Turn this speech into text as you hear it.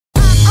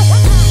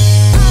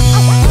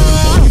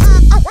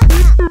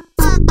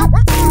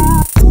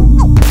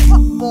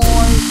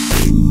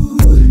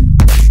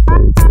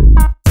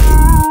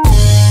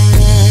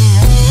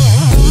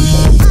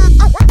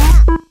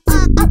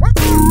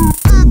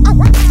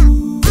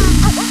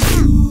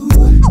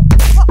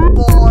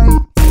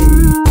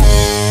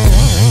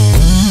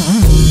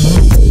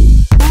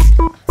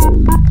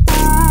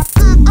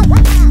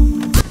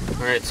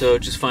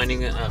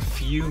finding a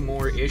few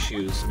more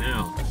issues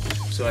now.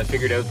 So I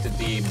figured out that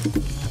the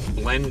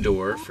blend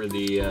door for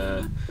the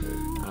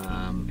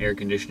air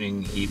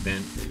conditioning heat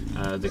vent,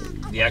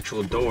 the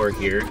actual door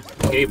here,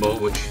 cable,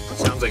 which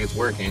sounds like it's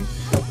working,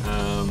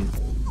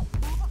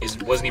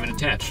 wasn't even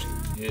attached.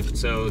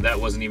 So that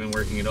wasn't even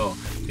working at all.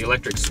 The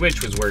electric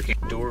switch was working,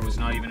 the door was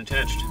not even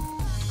attached.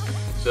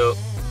 So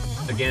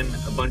again,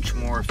 a bunch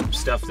more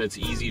stuff that's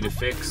easy to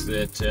fix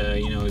that,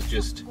 you know, is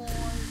just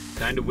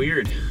kind of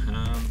weird.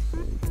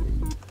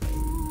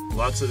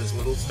 Lots of this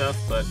little stuff,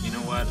 but you know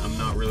what? I'm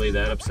not really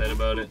that upset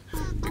about it.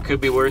 There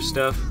could be worse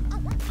stuff,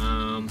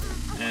 and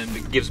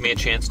it gives me a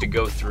chance to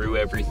go through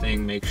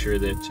everything, make sure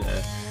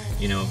that,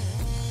 you know,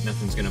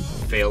 nothing's gonna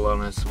fail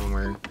on us when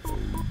we're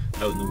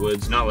out in the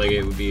woods. Not like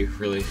it would be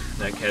really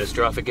that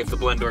catastrophic if the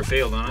blend door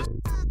failed on us.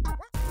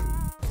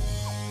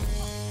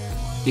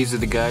 These are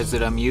the guys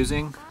that I'm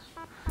using.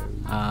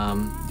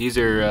 These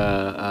are,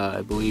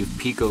 I believe,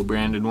 Pico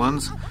branded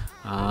ones.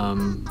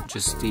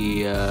 Just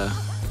the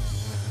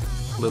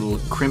little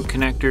crimp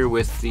connector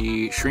with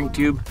the shrink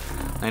tube.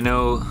 I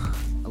know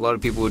a lot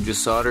of people would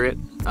just solder it,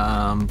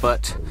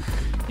 but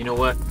you know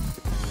what?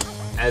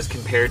 As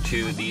compared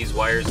to these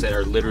wires that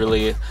are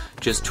literally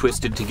just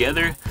twisted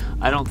together,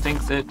 I don't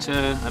think this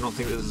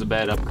is a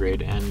bad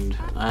upgrade, and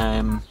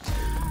I'm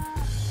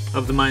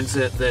of the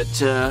mindset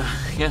that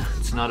yeah,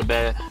 it's not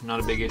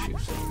a big issue.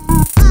 So.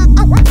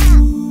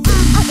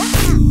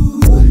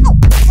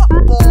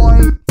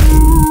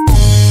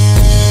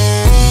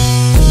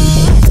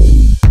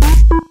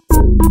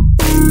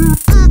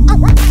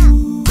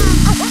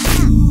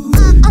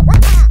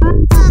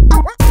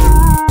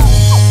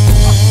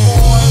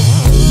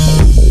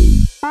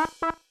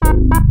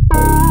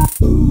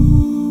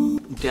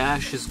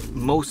 Dash is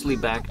mostly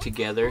back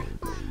together.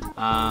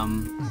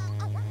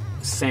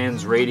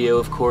 Sans radio,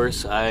 of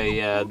course.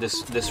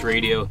 This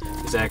radio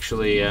is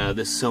actually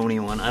this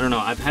Sony one. I don't know.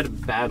 I've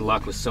had bad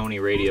luck with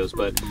Sony radios,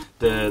 but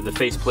the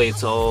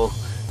faceplates all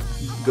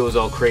goes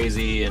all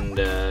crazy, and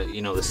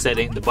you know,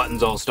 the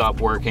buttons all stop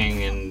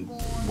working and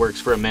works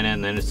for a minute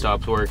and then it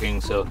stops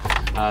working. So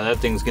that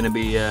thing's gonna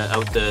be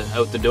out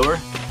the door.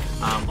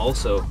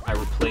 Also, I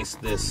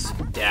replaced this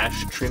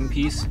dash trim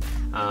piece.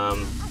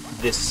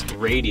 This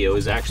radio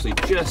is actually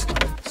just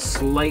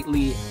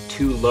slightly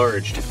too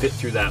large to fit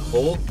through that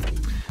hole.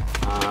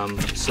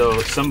 So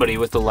somebody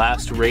with the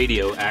last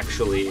radio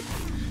actually,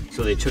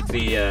 so they took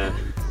the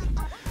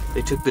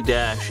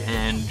dash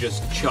and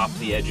just chopped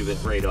the edge of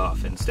it right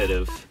off instead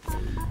of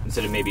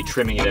maybe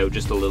trimming it out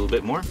just a little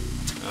bit more.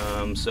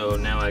 So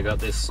now I got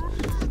this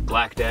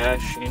black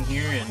dash in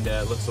here, and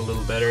it looks a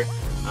little better.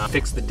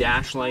 Fixed the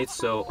dash lights,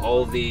 so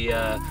all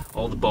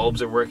the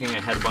bulbs are working. I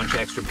had a bunch of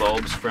extra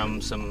bulbs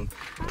from some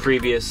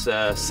previous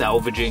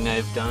salvaging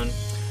I've done.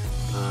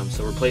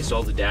 So replaced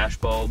all the dash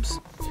bulbs.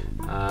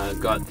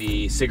 Got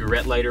the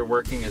cigarette lighter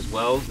working as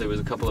well. There was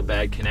a couple of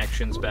bad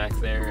connections back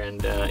there,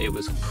 and it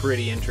was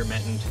pretty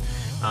intermittent.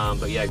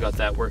 But yeah, I got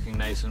that working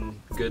nice and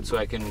good, so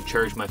I can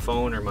charge my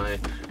phone or my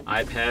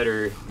iPad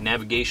or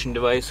navigation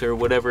device or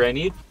whatever I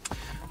need.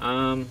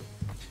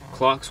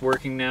 Clock's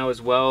working now as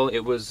well.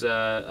 It was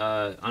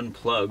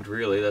unplugged,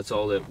 really. That's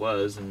all it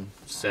was, and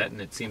set,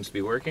 and it seems to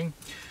be working.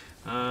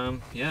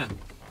 Yeah,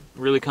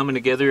 really coming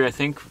together. I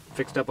think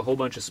fixed up a whole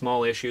bunch of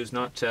small issues,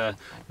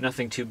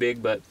 nothing too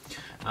big, but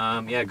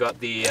yeah, got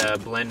the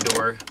blend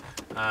door,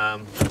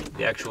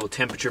 the actual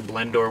temperature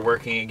blend door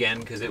working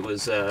again, because it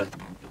was,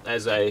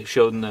 as I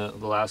showed in the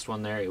last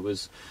one there, it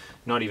was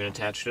not even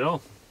attached at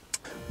all.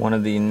 One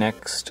of the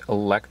next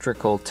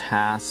electrical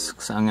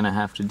tasks I'm gonna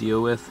have to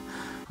deal with.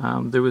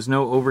 There was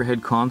no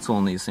overhead console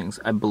in these things.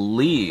 I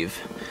believe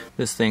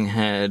this thing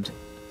had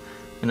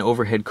an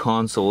overhead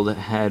console that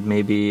had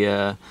maybe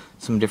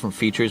some different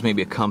features,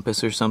 maybe a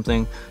compass or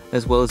something,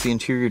 as well as the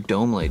interior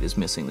dome light is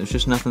missing. There's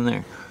just nothing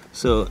there.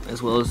 So,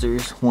 as well as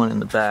there's one in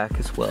the back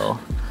as well.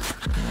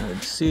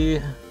 Let's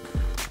see.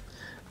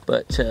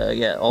 But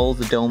yeah, all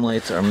the dome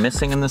lights are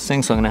missing in this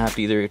thing, so I'm gonna have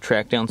to either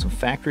track down some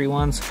factory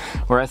ones,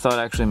 or I thought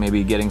actually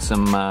maybe getting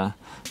some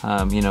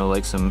you know,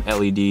 like some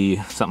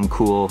LED, something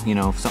cool, you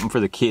know, something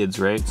for the kids,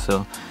 right?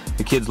 So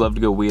the kids love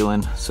to go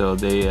wheeling, so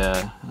they,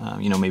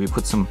 you know, maybe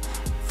put some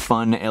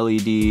fun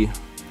LED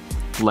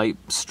light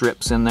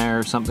strips in there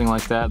or something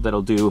like that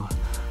that'll do,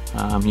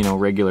 you know,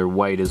 regular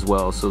white as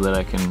well, so that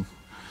I can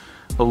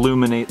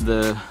illuminate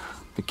the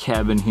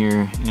cabin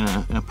here in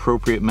an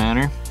appropriate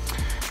manner.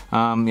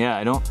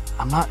 Yeah,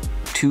 I'm not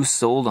too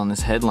sold on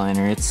this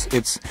headliner.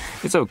 It's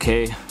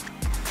okay.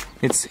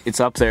 It's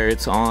up there,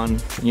 it's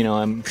on, you know,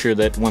 I'm sure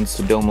that once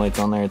the dome light's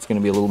on there, it's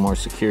gonna be a little more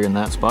secure in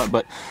that spot,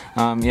 but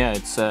yeah,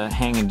 it's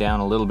hanging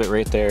down a little bit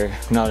right there.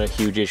 Not a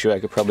huge issue. I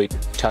could probably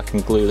tuck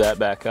and glue that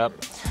back up.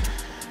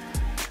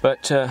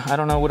 But I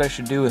don't know what I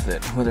should do with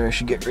it, whether I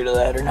should get rid of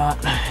that or not.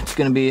 It's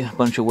gonna be a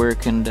bunch of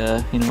work, and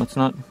you know, it's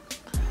not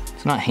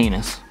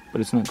heinous, but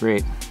it's not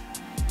great.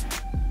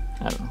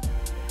 I don't know.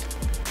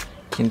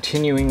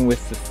 Continuing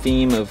with the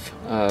theme of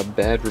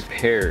bad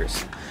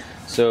repairs.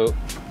 So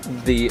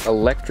the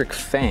electric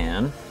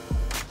fan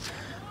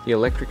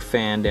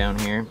down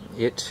here,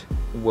 it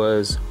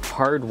was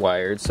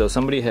hardwired. So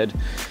somebody had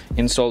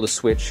installed a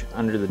switch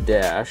under the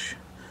dash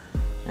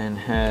and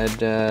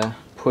had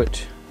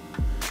put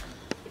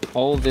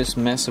all this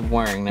mess of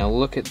wiring. Now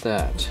look at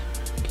that.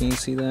 Can you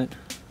see that?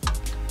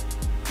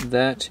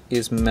 That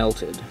is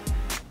melted.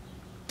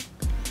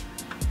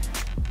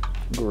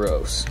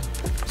 Gross.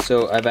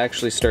 So I've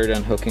actually started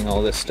unhooking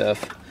all this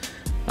stuff.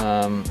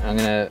 I'm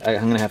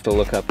gonna have to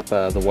look up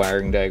the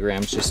wiring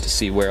diagrams just to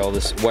see where all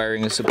this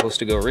wiring is supposed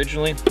to go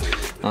originally.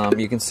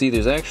 You can see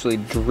there's actually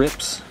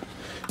drips.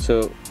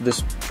 So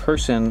this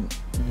person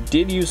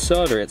did use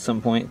solder at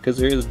some point because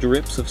there is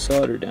drips of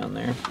solder down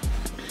there.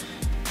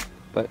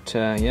 But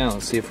yeah,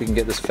 let's see if we can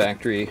get this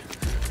factory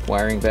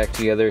wiring back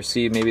together.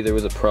 See, maybe there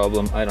was a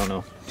problem. I don't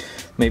know.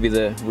 Maybe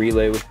the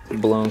relay was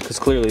blown, because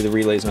clearly the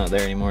relay's not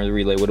there anymore. The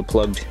relay would have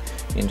plugged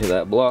into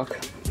that block,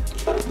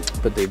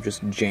 but they've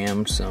just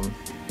jammed some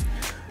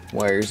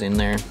wires in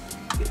there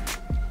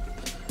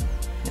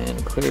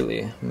and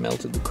clearly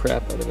melted the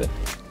crap out of it.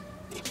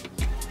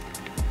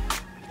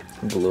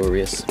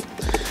 Glorious.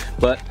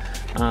 But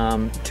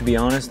to be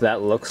honest,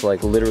 that looks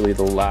like literally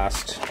the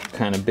last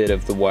kind of bit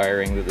of the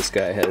wiring that this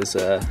guy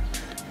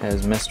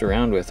has messed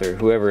around with, or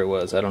whoever it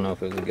was. I don't know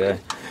if it was a guy.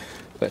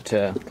 But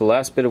the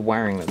last bit of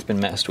wiring that's been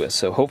messed with.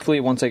 So hopefully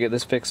once I get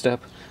this fixed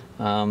up,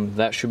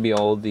 that should be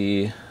all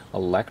the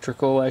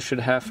electrical I should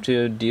have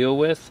to deal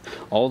with.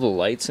 All the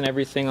lights and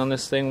everything on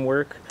this thing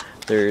work.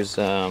 There's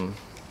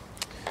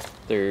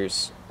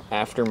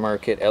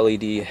aftermarket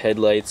LED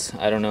headlights.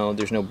 I don't know,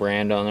 there's no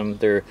brand on them.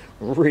 They're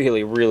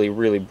really, really,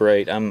 really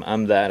bright.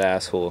 I'm that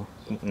asshole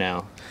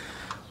now.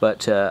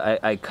 But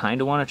I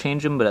kind of want to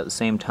change them, but at the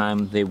same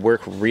time, they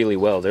work really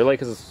well.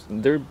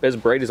 They're as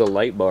bright as a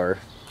light bar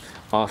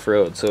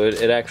off-road, so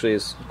it actually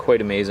is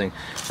quite amazing.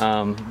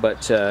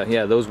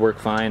 Yeah, those work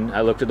fine. I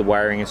looked at the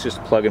wiring, it's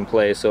just plug and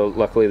play, so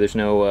luckily there's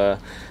no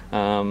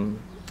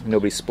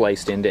nobody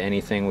spliced into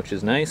anything, which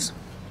is nice.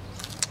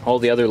 All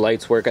the other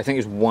lights work. I think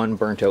there's one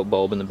burnt out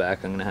bulb in the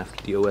back I'm gonna have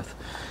to deal with.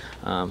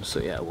 So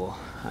yeah, well,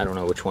 I don't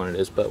know which one it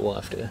is, but we'll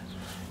have to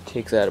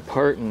take that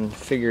apart and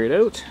figure it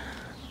out.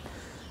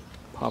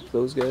 Pop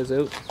those guys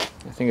out.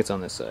 I think it's on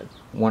this side.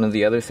 One of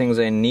the other things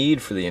I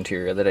need for the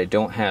interior that I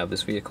don't have,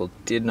 this vehicle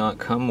did not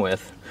come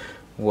with,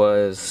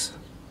 was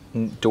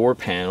door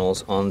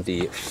panels on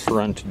the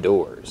front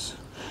doors.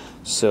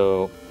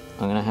 So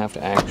I'm gonna have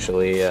to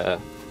actually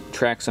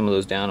track some of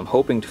those down. I'm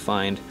hoping to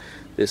find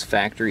this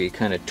factory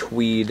kind of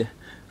tweed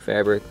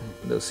fabric.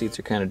 Those seats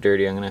are kind of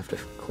dirty. I'm gonna have to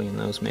clean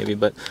those maybe,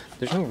 but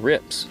there's no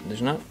rips.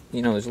 There's not,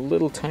 you know, there's a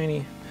little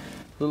tiny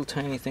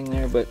thing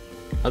there, but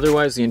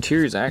otherwise the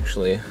interior is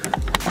actually,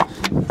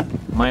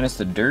 minus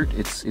the dirt,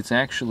 it's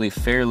actually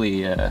fairly,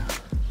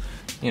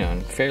 you know,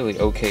 in fairly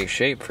okay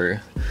shape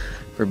for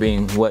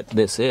being what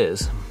this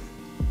is.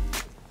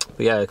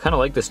 But yeah, I kind of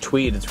like this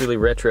tweed. It's really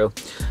retro,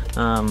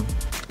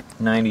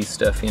 90s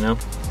stuff, you know.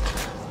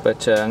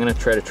 But I'm gonna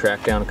try to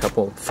track down a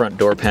couple front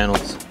door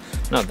panels.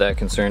 Not that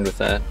concerned with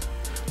that.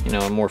 You know,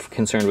 I'm more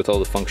concerned with all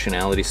the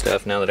functionality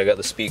stuff now that I got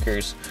the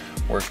speakers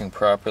working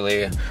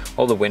properly.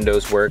 All the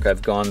windows work.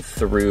 I've gone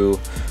through,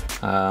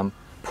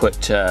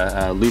 put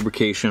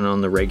lubrication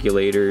on the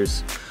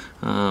regulators,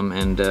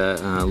 and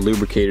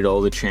lubricated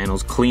all the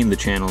channels, cleaned the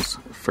channels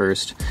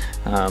first.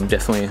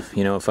 Definitely,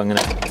 you know, if I'm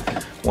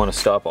gonna want to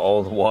stop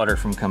all the water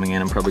from coming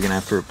in, I'm probably gonna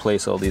have to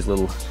replace all these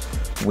little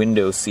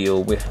window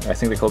seal, I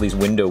think they call these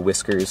window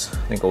whiskers.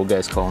 I think old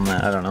guys call them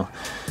that, I don't know.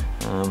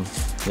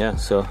 Yeah,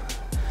 so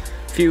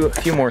a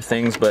few more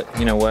things, but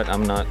you know what,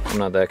 I'm not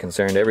that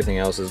concerned. Everything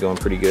else is going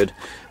pretty good.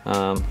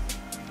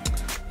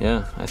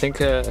 Yeah, I think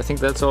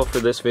that's all for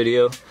this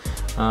video.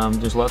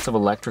 There's lots of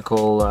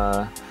electrical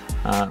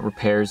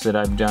repairs that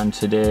I've done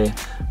today.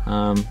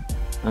 I'm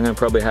gonna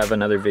probably have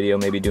another video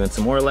maybe doing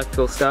some more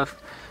electrical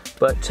stuff,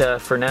 but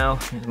for now,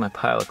 here's my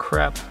pile of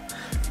crap.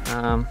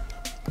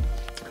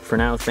 For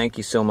now, thank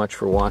you so much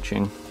for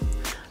watching.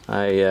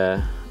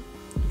 I'm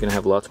gonna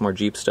have lots more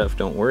Jeep stuff,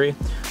 don't worry.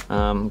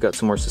 Got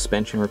some more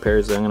suspension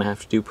repairs that I'm gonna have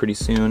to do pretty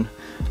soon.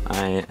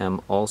 I am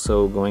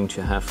also going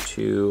to have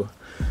to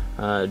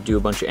do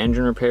a bunch of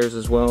engine repairs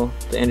as well.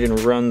 The engine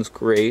runs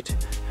great,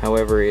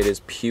 however it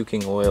is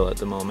puking oil at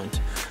the moment.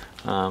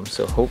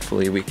 So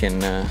hopefully we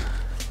can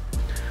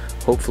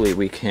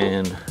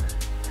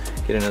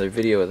get another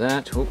video of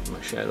that. Oh,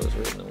 my shadow's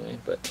right in the way,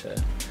 but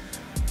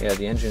yeah,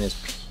 the engine is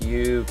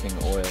puking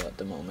oil at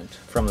the moment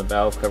from the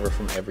valve cover,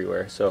 from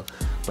everywhere. So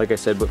like I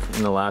said, but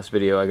in the last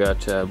video, I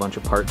got a bunch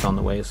of parts on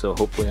the way, so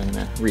hopefully I'm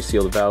gonna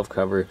reseal the valve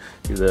cover,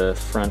 do the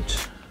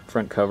front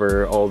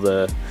cover, all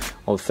the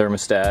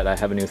thermostat. I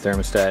have a new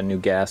thermostat, new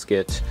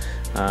gasket,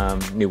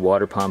 new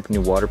water pump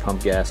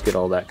gasket,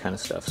 all that kind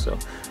of stuff. So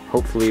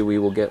hopefully we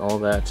will get all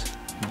that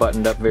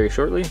buttoned up very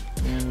shortly,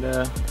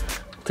 and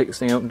take this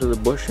thing out into the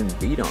bush and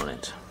beat on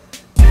it.